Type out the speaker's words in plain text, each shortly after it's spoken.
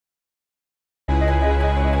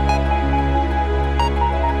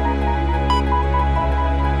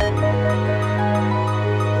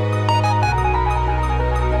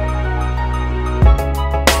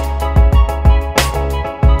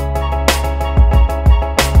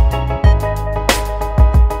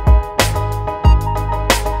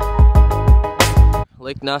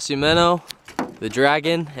Lake Nacimiento, the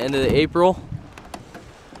Dragon, end of April.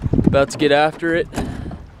 About to get after it,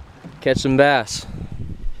 catch some bass.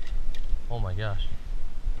 Oh my gosh,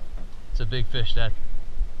 it's a big fish, Dad.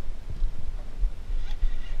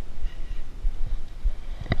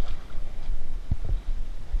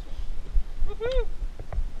 Woohoo!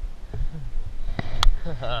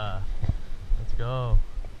 Let's go.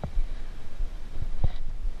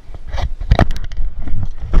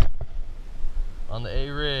 On the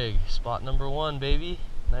A-Rig, spot number 1, baby.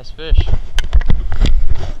 Nice fish.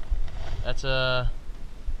 That's a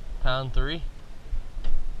pound 3,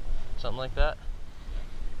 something like that.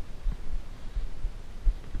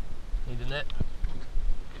 Need the net.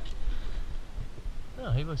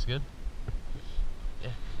 Oh, he looks good. Yeah,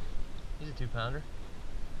 he's a 2-pounder.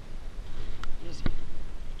 Easy.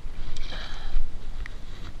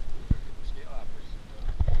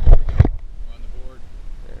 On the board.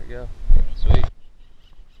 There we go. Sweet.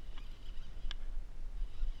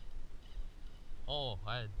 Oh,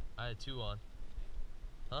 I had 2 on.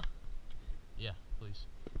 Huh? Yeah, please.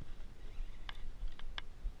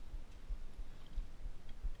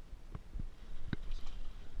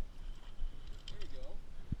 There you go.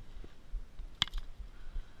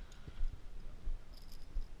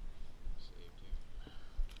 Saved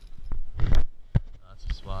you. That's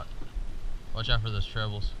a spot. Watch out for those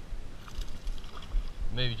trebles.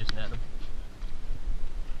 Maybe just net them.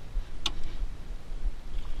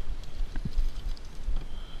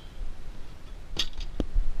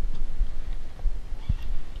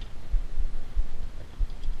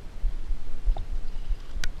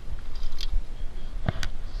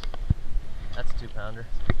 That's a 2-pounder.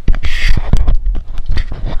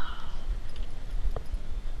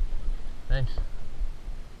 Thanks.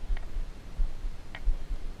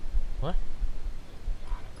 What?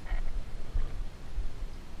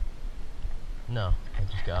 No, I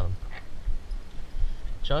just got him.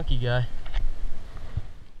 Chunky guy.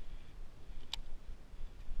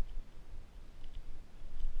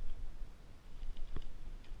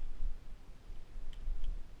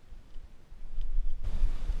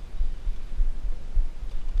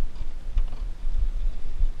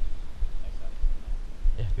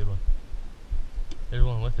 Yeah, good one. There's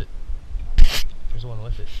one with it. There's one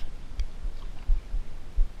with it.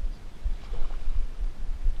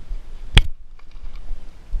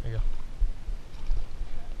 There you go.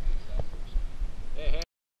 Yeah,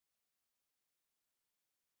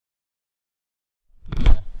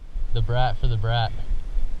 the brat for the brat.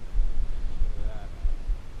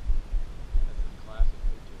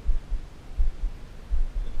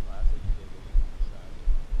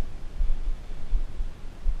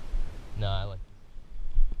 No, I like this.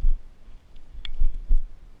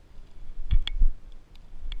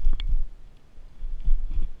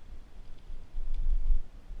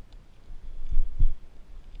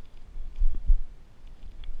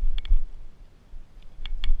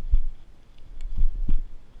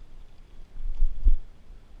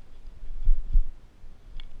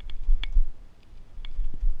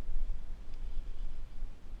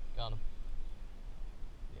 Got him.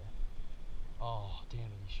 Yeah. Oh, damn it,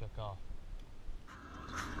 he shook off.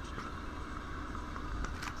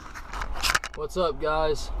 What's up,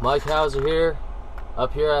 guys? Mike Hauser here,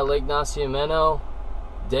 up here at Lake Nacimiento.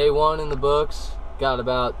 Day 1 in the books. Got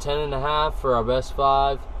about 10.5 for our best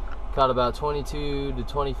 5. Caught about 22 to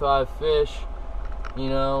 25 fish. You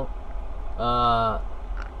know,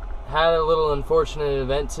 had a little unfortunate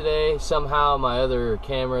event today. Somehow my other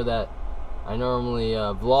camera that I normally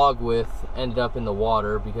vlog with ended up in the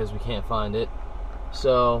water because we can't find it.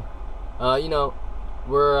 So, you know,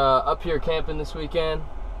 we're up here camping this weekend.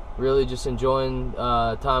 Really just enjoying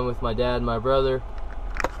time with my dad and my brother.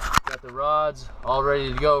 Got the rods all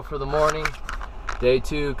ready to go for the morning. Day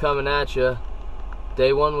 2 coming at ya.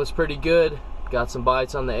 Day 1 was pretty good. Got some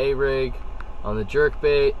bites on the A-Rig, on the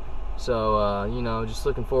jerkbait. So, you know, just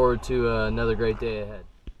looking forward to another great day ahead.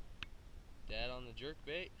 Dad on the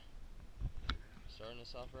jerkbait. Starting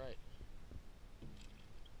us off right.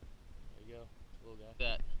 There you go, little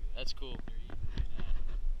guy. That's cool.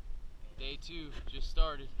 Day 2 just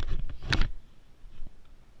started.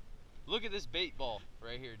 Look at this bait ball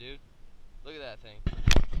right here, dude. Look at that thing.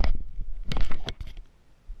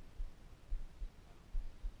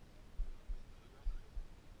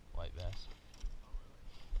 White bass.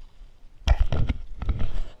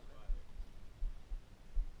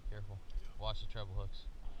 Careful. Watch the treble hooks.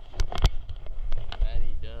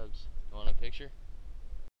 Matty dubs. You want a picture?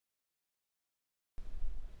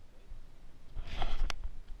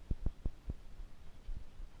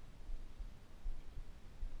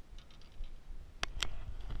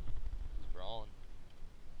 He's brawling.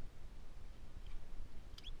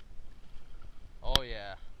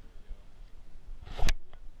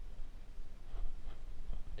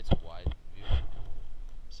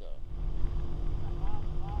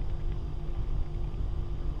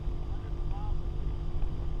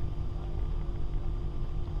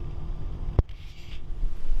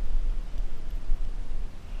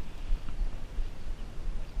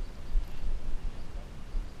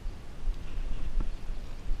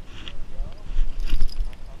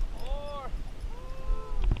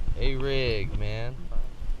 A-Rig, man.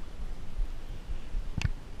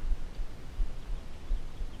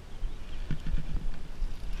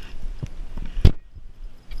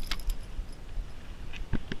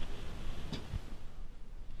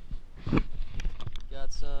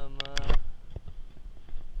 Got some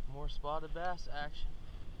more spotted bass action.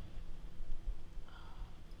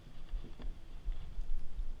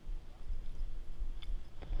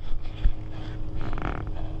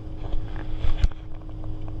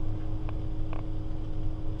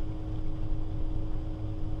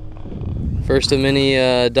 First of many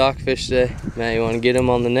dock fish today. Matt, you want to get him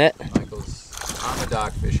on the net? Michael's on the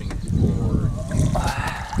dock fishing.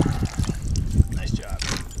 Nice job.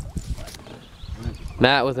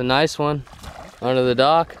 Matt with a nice one under the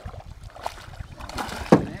dock.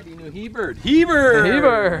 Maddie knew Hebert. Hebert!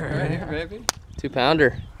 Hebert! Right here, baby.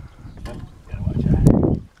 2-pounder. Gotta watch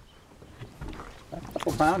out.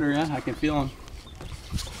 Couple pounder, yeah. I can feel him.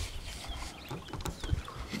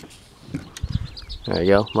 There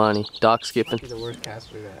you go, money. Dock skipping. The worst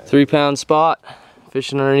cast we've had. 3-pound spot.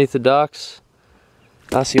 Fishing underneath the docks.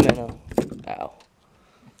 Nacimiento. Ow.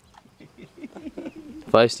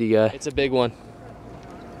 Feisty guy. It's a big one.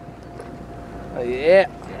 Oh, yeah.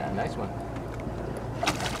 Yeah, nice one.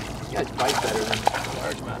 You guys bite better than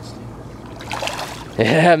largemouth.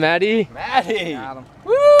 Yeah, Maddie. Maddie! Got him.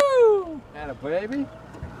 Woo! Atta baby.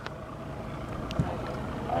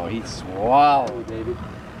 Oh, he swallowed, baby.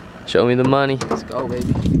 Show me the money. Let's go,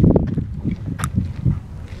 baby.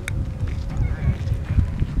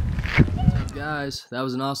 Guys, that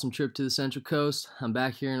was an awesome trip to the Central Coast. I'm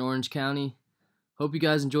back here in Orange County. Hope you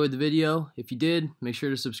guys enjoyed the video. If you did, make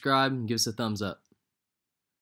sure to subscribe and give us a thumbs up.